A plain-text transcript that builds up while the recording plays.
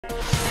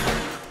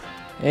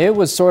It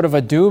was sort of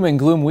a doom and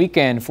gloom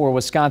weekend for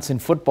Wisconsin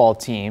football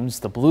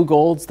teams. The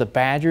Blugolds, the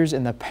Badgers,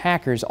 and the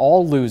Packers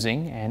all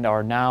losing and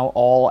are now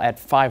all at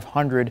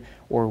 500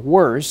 or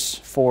worse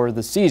for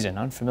the season.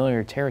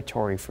 Unfamiliar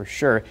territory for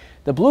sure.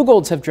 The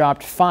Blugolds have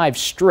dropped 5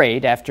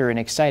 straight after an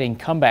exciting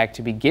comeback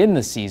to begin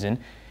the season.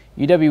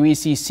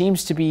 UW-EC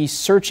seems to be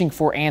searching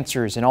for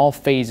answers in all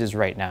phases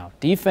right now.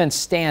 Defense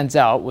stands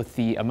out with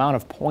the amount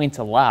of points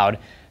allowed,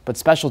 but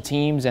special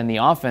teams and the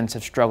offense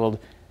have struggled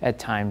at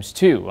times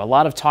too. A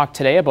lot of talk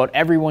today about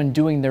everyone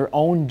doing their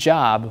own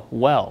job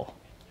well.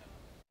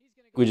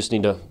 We just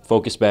need to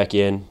focus back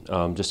in,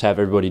 just have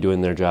everybody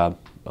doing their job.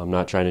 I'm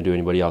not trying to do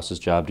anybody else's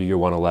job. Do your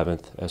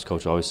 1/11th, as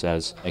Coach always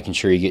says. Making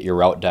sure you get your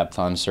route depth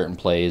on certain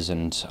plays,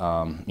 and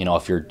you know,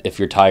 if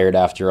you're tired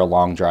after a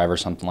long drive or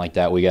something like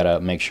that, we got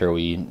to make sure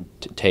we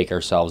take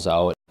ourselves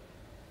out.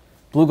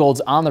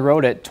 Blugolds on the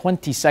road at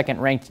 22nd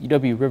ranked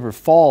UW River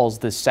Falls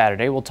this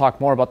Saturday. We'll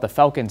talk more about the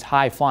Falcons'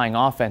 high-flying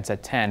offense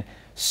at 10.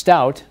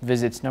 Stout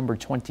visits number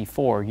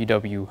 24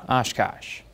 UW Oshkosh.